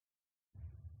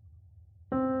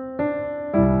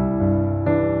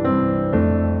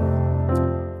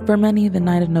For many, the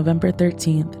night of November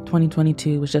 13th,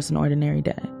 2022 was just an ordinary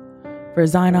day. For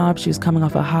Zainab, she was coming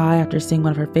off a high after seeing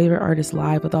one of her favorite artists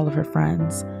live with all of her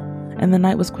friends, and the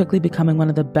night was quickly becoming one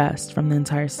of the best from the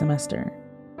entire semester.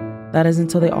 That is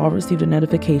until they all received a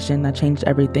notification that changed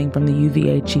everything from the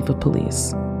UVA chief of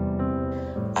police.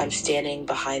 I'm standing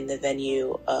behind the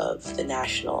venue of the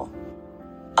National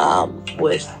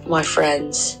with my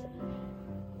friends,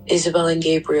 Isabel and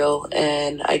Gabriel,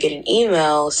 and I get an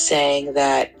email saying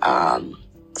that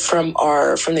from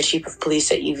the chief of police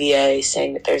at UVA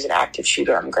saying that there's an active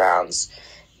shooter on grounds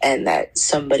and that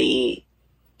somebody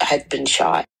had been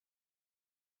shot.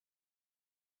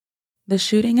 The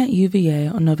shooting at UVA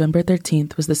on November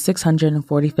 13th was the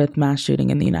 645th mass shooting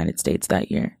in the United States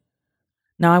that year.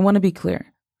 Now, I want to be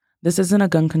clear. This isn't a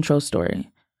gun control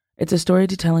story. It's a story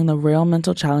detailing the real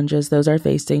mental challenges those are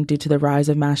facing due to the rise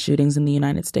of mass shootings in the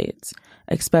United States,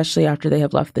 especially after they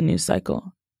have left the news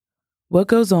cycle. What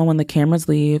goes on when the cameras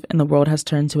leave and the world has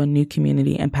turned to a new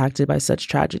community impacted by such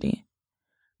tragedy?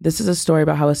 This is a story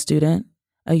about how a student,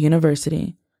 a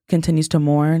university, continues to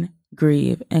mourn,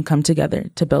 grieve, and come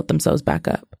together to build themselves back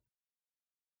up.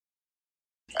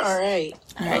 All right.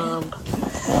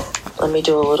 Let me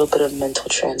do a little bit of mental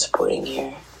transporting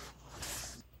here.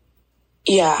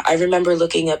 Yeah, I remember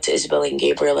looking up to Isabel and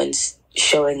Gabriel and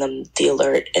showing them the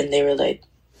alert, and they were like,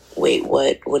 wait,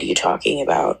 what are you talking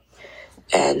about?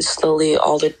 And slowly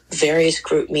all the various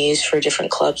group me's for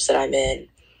different clubs that I'm in,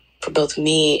 for both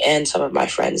me and some of my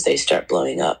friends, they start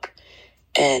blowing up.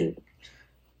 And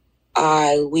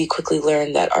we quickly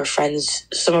learned that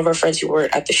some of our friends who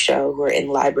weren't at the show, who were in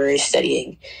libraries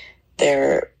studying,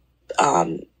 they're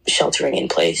sheltering in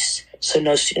place. So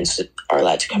no students are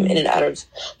allowed to come in and out of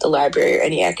the library or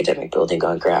any academic building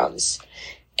on grounds.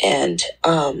 And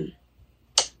it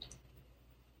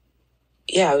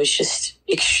was just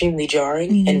extremely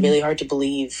jarring and really hard to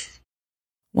believe.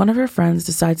 One of her friends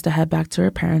decides to head back to her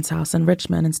parents' house in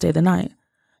Richmond and stay the night,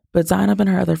 but Zainab and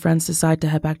her other friends decide to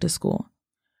head back to school.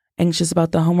 Anxious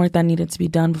about the homework that needed to be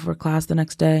done before class the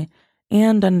next day,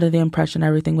 and under the impression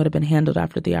everything would have been handled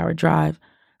after the hour drive,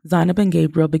 Zainab and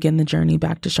Gabriel begin the journey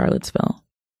back to Charlottesville.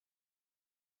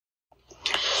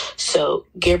 So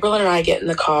Gabriel and I get in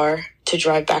the car to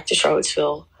drive back to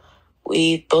Charlottesville.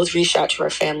 We both reached out to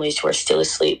our families who are still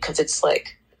asleep because it's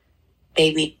like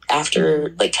maybe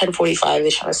after like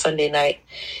 10:45-ish on a Sunday night.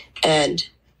 And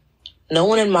no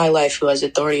one in my life who has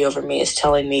authority over me is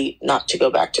telling me not to go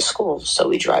back to school. So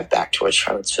we drive back towards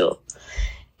Charlottesville.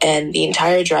 And the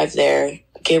entire drive there,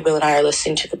 Gabriel and I are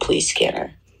listening to the police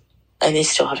scanner. And they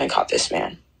still haven't caught this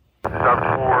man.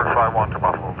 7451 to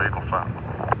Buffalo, vehicle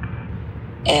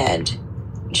found. And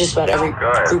just about every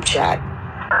group chat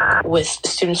with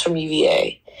students from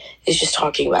UVA is just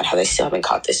talking about how they still haven't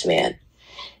caught this man.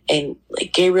 And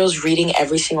like Gabriel's reading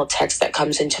every single text that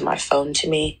comes into my phone to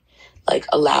me, like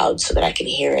aloud so that I can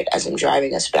hear it as I'm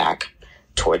driving us back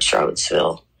towards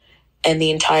Charlottesville. And the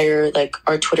entire, like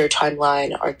our Twitter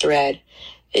timeline, our thread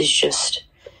is just,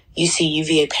 you see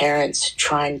UVA parents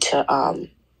trying to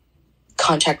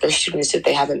contact their students if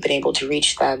they haven't been able to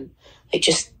reach them. Like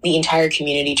just the entire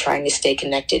community trying to stay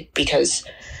connected because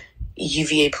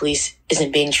UVA police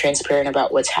isn't being transparent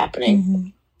about what's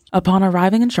happening. Upon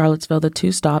arriving in Charlottesville, the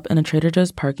two stop in a Trader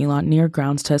Joe's parking lot near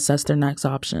grounds to assess their next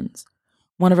options.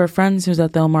 One of her friends who's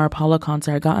at the Amara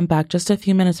concert had gotten back just a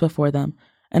few minutes before them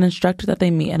and instructed that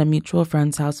they meet at a mutual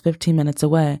friend's house 15 minutes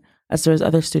away, as there was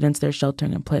other students there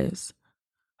sheltering in place.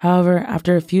 However,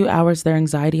 after a few hours, their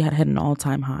anxiety had hit an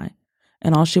all-time high,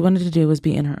 and all she wanted to do was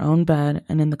be in her own bed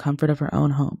and in the comfort of her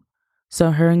own home. So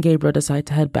her and Gabriel decided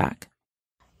to head back.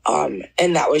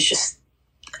 And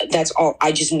that's all.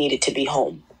 I just needed to be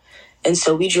home. And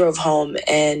so we drove home,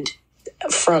 and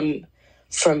from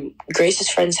Grace's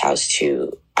friend's house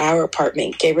to our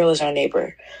apartment, Gabriel is our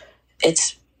neighbor,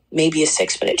 it's maybe a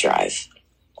 6-minute drive.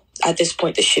 At this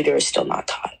point, the shooter is still not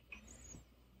caught.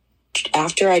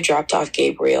 After I dropped off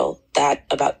Gabriel, that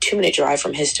about 2-minute drive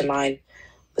from his to mine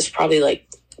was probably like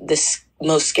the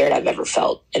most scared I've ever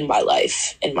felt in my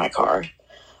life in my car.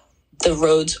 The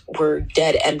roads were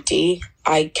dead empty.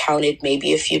 I counted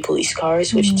maybe a few police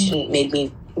cars, which didn't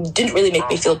really make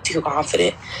me feel too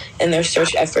confident in their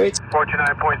search efforts.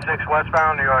 49.6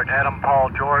 westbound, New York, Adam Paul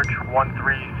George,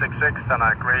 1366 on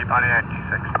a grade on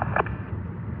I-96.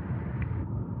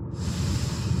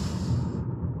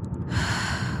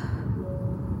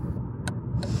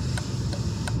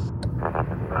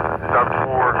 Sub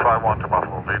 451 to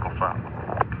Buffalo, vehicle found.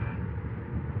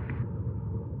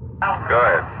 Go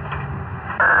ahead.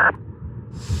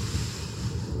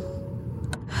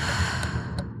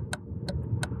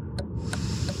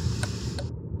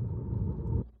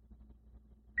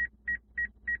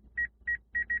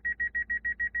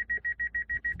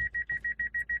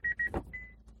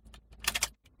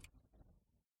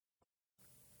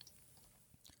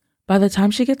 By the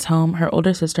time she gets home, her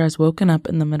older sister has woken up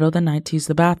in the middle of the night to use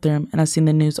the bathroom and has seen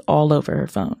the news all over her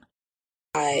phone.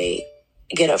 I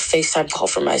get a FaceTime call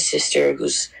from my sister,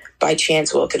 who's by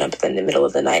chance woken up in the middle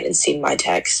of the night and seen my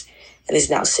text and is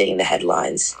now seeing the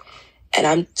headlines. And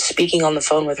I'm speaking on the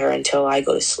phone with her until I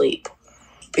go to sleep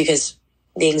because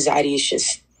the anxiety is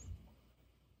just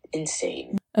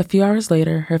insane. A few hours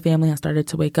later, her family has started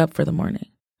to wake up for the morning.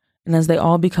 And as they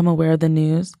all become aware of the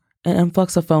news, an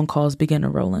influx of phone calls begin to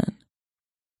roll in.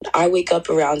 I wake up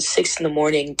around 6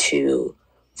 a.m. to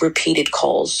repeated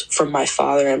calls from my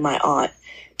father and my aunt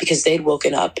because they'd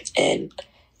woken up, and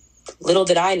little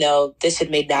did I know this had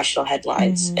made national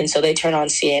headlines. And so they turn on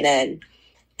CNN.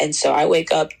 And so I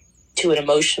wake up to an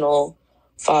emotional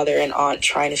father and aunt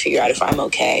trying to figure out if I'm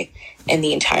okay. And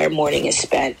the entire morning is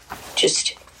spent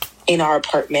just in our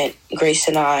apartment, Grace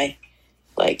and I,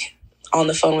 like on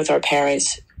the phone with our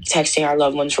parents, texting our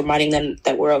loved ones, reminding them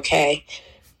that we're okay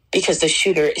because the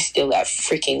shooter is still at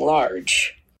freaking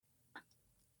large.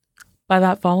 By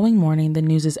that following morning, the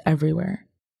news is everywhere.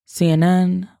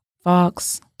 CNN,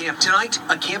 Fox. Tonight,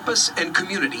 a campus and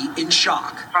community in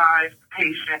shock. Five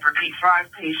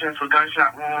patients with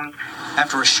gunshot wounds.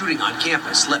 After a shooting on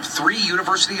campus left 3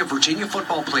 University of Virginia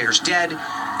football players dead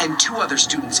and 2 other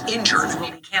students injured.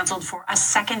 Will be canceled for a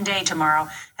second day tomorrow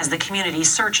as the community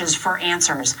searches for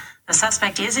answers. The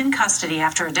suspect is in custody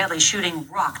after a deadly shooting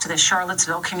rocked the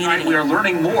Charlottesville community. We are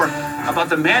learning more about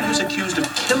the man who's accused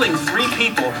of killing 3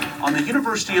 people on the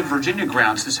University of Virginia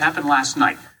grounds. This happened last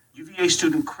night. UVA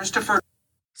student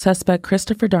Suspect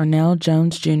Christopher Darnell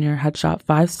Jones Jr. had shot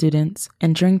 5 students,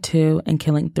 injuring 2 and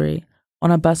killing 3, on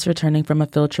a bus returning from a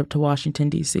field trip to Washington,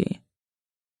 D.C.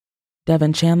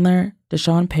 Devin Chandler,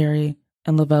 Deshaun Perry,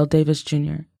 and Lavelle Davis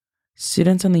Jr.,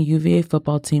 students on the UVA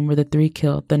football team, were the 3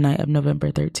 killed the night of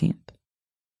November 13th.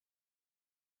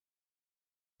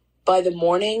 By the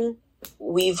morning,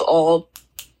 we've all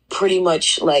pretty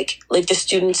much, like the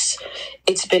students,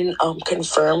 it's been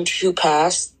confirmed who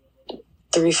passed.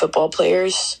 3 football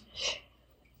players,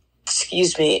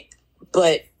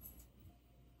 but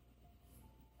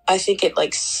I think it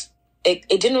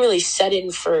didn't really set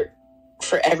in for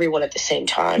everyone at the same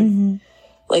time.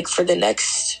 Like for the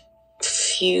next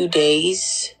few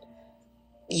days,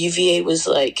 UVA was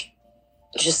like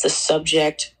just the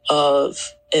subject of,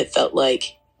 it felt like,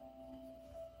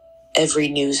 every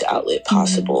news outlet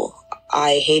possible.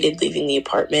 I hated leaving the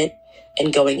apartment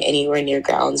and going anywhere near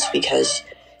grounds because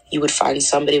you would find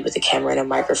somebody with a camera and a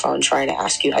microphone trying to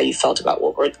ask you how you felt about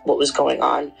what was going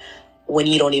on when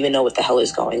you don't even know what the hell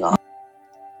is going on.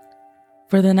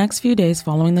 For the next few days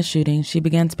following the shooting, she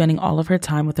began spending all of her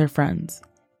time with her friends,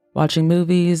 watching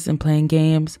movies and playing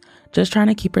games, just trying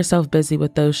to keep herself busy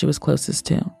with those she was closest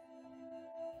to.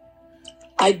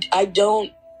 I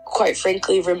don't, quite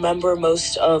frankly, remember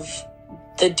most of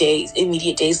the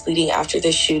immediate days leading after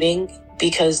the shooting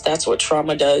because that's what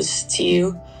trauma does to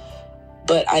you.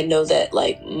 But I know that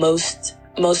like most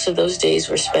of those days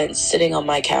were spent sitting on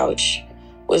my couch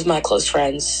with my close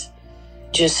friends,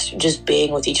 just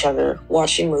being with each other,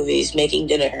 watching movies, making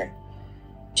dinner,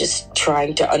 just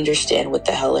trying to understand what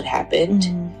the hell had happened,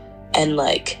 and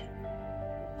like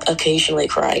occasionally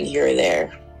crying here or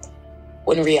there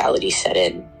when reality set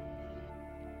in.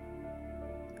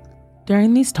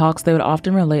 During these talks, they would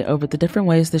often relate over the different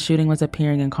ways the shooting was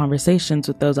appearing in conversations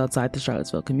with those outside the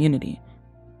Charlottesville community.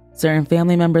 Certain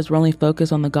family members were only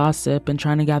focused on the gossip and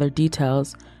trying to gather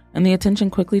details, and the attention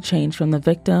quickly changed from the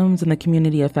victims and the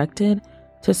community affected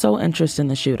to sole interest in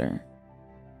the shooter.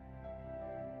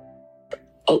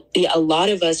 A lot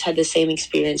of us had the same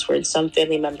experience where some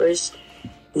family members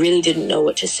really didn't know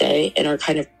what to say and are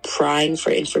kind of prying for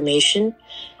information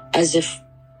as if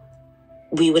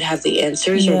we would have the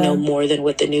answers or know more than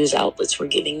what the news outlets were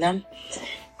giving them.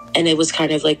 And it was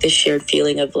kind of like this shared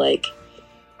feeling of like,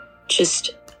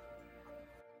 just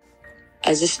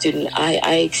as a student,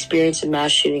 I experienced a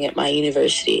mass shooting at my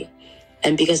university.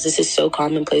 And because this is so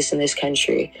commonplace in this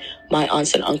country, my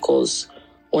aunts and uncles,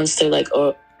 once they're like,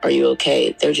 oh, are you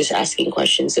okay? They're just asking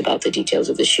questions about the details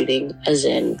of the shooting, as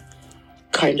in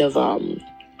kind of,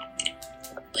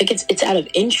 like it's out of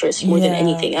interest more than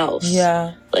anything else.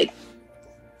 Yeah. Like,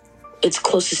 it's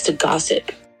closest to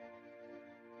gossip.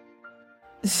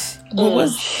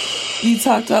 You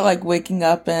talked about like waking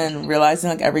up and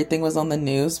realizing like everything was on the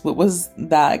news. What was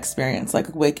that experience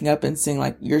like, waking up and seeing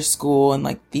like your school and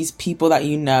like these people that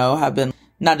you know have been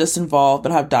not just involved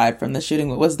but have died from the shooting?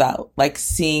 What was that like,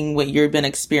 seeing what you've been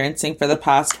experiencing for the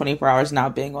past 24 hours now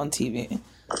being on TV?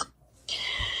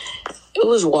 It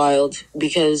was wild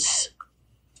because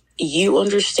you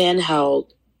understand how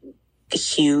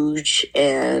huge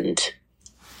and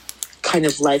kind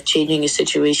of life-changing a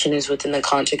situation is within the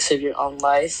context of your own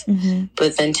life.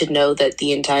 But then to know that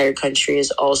the entire country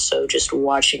is also just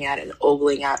watching at and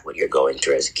ogling at what you're going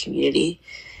through as a community,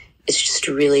 it's just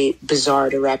really bizarre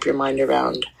to wrap your mind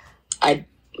around. I'd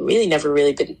really never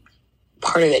really been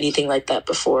part of anything like that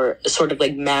before, a sort of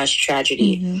like mass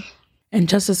tragedy. And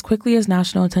just as quickly as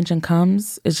national attention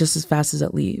comes, it's just as fast as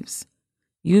it leaves.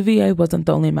 UVA wasn't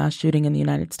the only mass shooting in the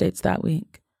United States that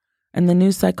week, and the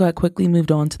news cycle had quickly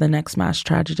moved on to the next mass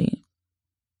tragedy.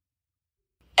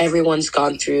 Everyone's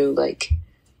gone through like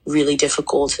really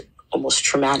difficult, almost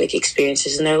traumatic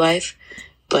experiences in their life,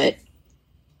 but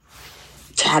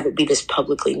to have it be this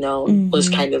publicly known was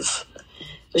kind of,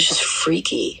 it was just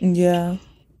freaky. Yeah.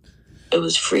 It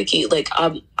was freaky. Like,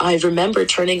 I remember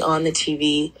turning on the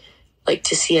TV, like,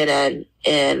 to CNN,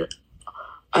 and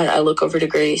I look over to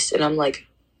Grace, and I'm like,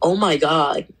 oh my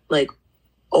God. Like,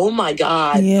 oh my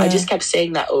God. Yeah. I just kept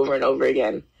saying that over and over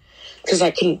again because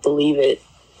I couldn't believe it.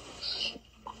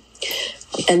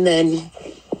 And then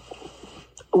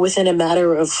within a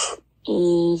matter of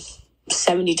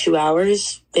 72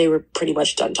 hours, they were pretty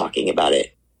much done talking about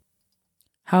it.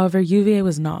 However, UVA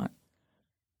was not.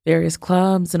 Various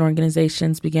clubs and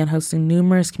organizations began hosting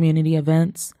numerous community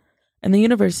events, and the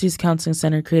university's counseling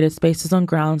center created spaces on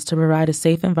grounds to provide a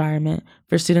safe environment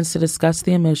for students to discuss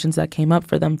the emotions that came up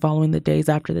for them following the days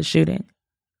after the shooting.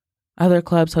 Other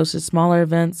clubs hosted smaller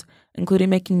events, including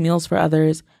making meals for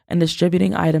others and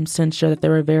distributing items to ensure that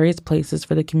there were various places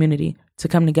for the community to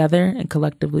come together and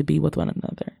collectively be with one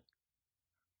another.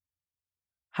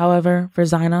 However, for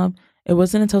Zainab, it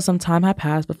wasn't until some time had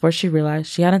passed before she realized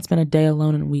she hadn't spent a day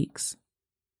alone in weeks.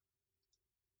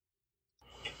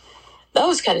 That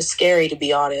was kind of scary, to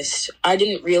be honest. I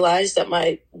didn't realize that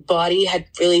my body had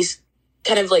really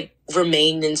kind of like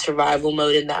remained in survival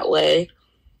mode in that way,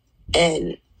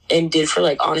 and did for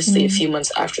like honestly a few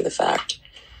months after the fact,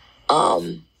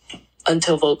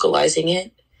 until vocalizing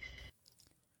it.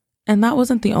 And that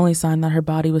wasn't the only sign that her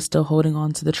body was still holding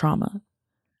on to the trauma.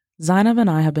 Zainab and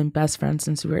I have been best friends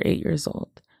since we were 8 years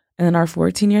old. And in our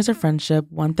 14 years of friendship,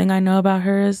 one thing I know about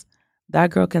her is that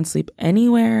girl can sleep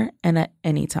anywhere and at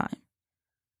any time.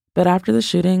 But after the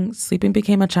shooting, sleeping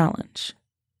became a challenge.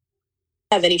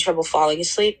 If I have any trouble falling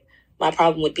asleep, my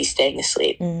problem would be staying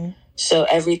asleep. So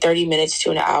every 30 minutes to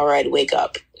an hour, I'd wake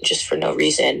up just for no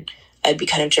reason. I'd be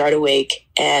kind of jarred awake,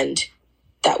 and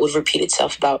that would repeat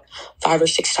itself about 5 or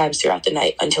 6 times throughout the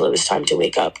night until it was time to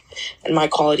wake up. And my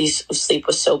qualities of sleep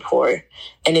was so poor,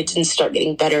 and it didn't start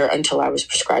getting better until I was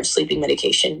prescribed sleeping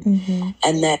medication.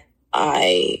 And then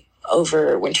I,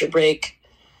 over winter break,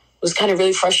 was kind of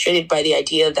really frustrated by the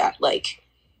idea that, like,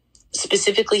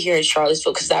 specifically here in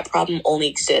Charlottesville, because that problem only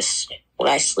exists when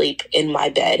I sleep in my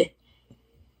bed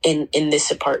in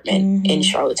this apartment in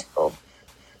Charlottesville.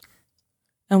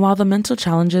 And while the mental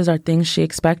challenges are things she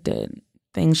expected,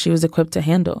 things she was equipped to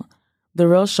handle, the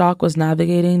real shock was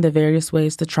navigating the various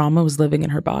ways the trauma was living in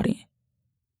her body.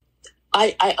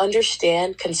 I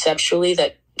understand conceptually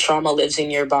that trauma lives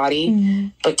in your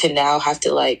body, but to now have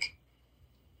to, like,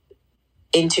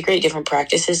 integrate different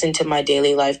practices into my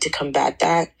daily life to combat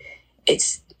that,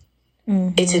 it's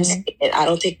insane. I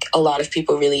don't think a lot of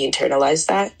people really internalize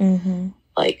that.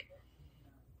 Like,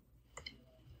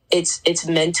 it's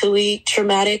mentally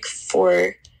traumatic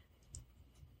for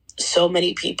so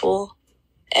many people,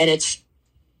 and it's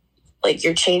like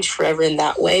you're changed forever in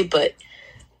that way, but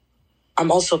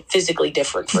I'm also physically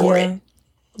different for it.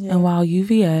 And while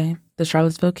UVA, the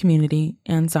Charlottesville community,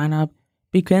 and Zainab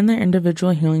began their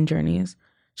individual healing journeys,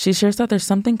 she shares that there's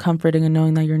something comforting in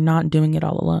knowing that you're not doing it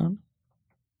all alone.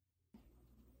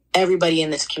 Everybody in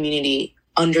this community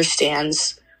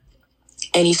understands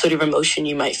any sort of emotion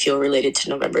you might feel related to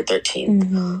November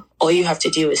 13th. All you have to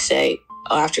do is say,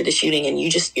 after the shooting, and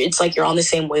it's like you're on the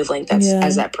same wavelength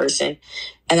as that person.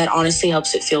 And that honestly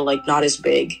helps it feel like not as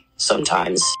big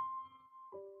sometimes.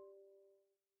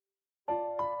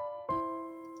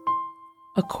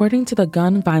 According to the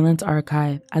Gun Violence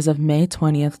Archive, as of May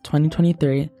 20th,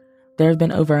 2023, there have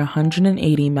been over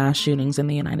 180 mass shootings in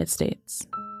the United States.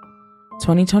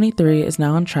 2023 is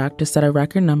now on track to set a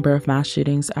record number of mass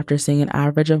shootings after seeing an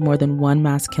average of more than one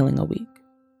mass killing a week.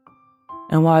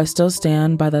 And while I still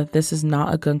stand by that this is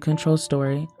not a gun control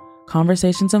story,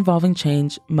 conversations involving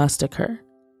change must occur.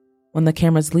 When the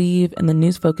cameras leave and the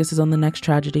news focuses on the next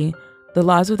tragedy, the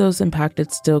lives of those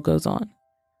impacted still goes on.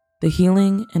 The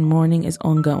healing and mourning is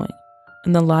ongoing,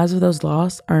 and the lives of those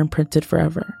lost are imprinted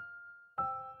forever.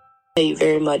 I say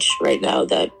very much right now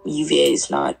that UVA is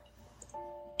not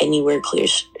anywhere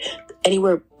close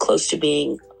to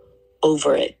being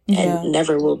over it, and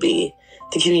never will be.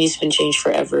 The community's been changed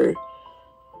forever.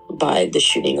 by the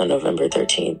shooting on November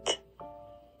 13th,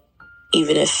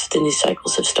 even if the news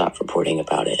cycles have stopped reporting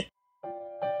about it.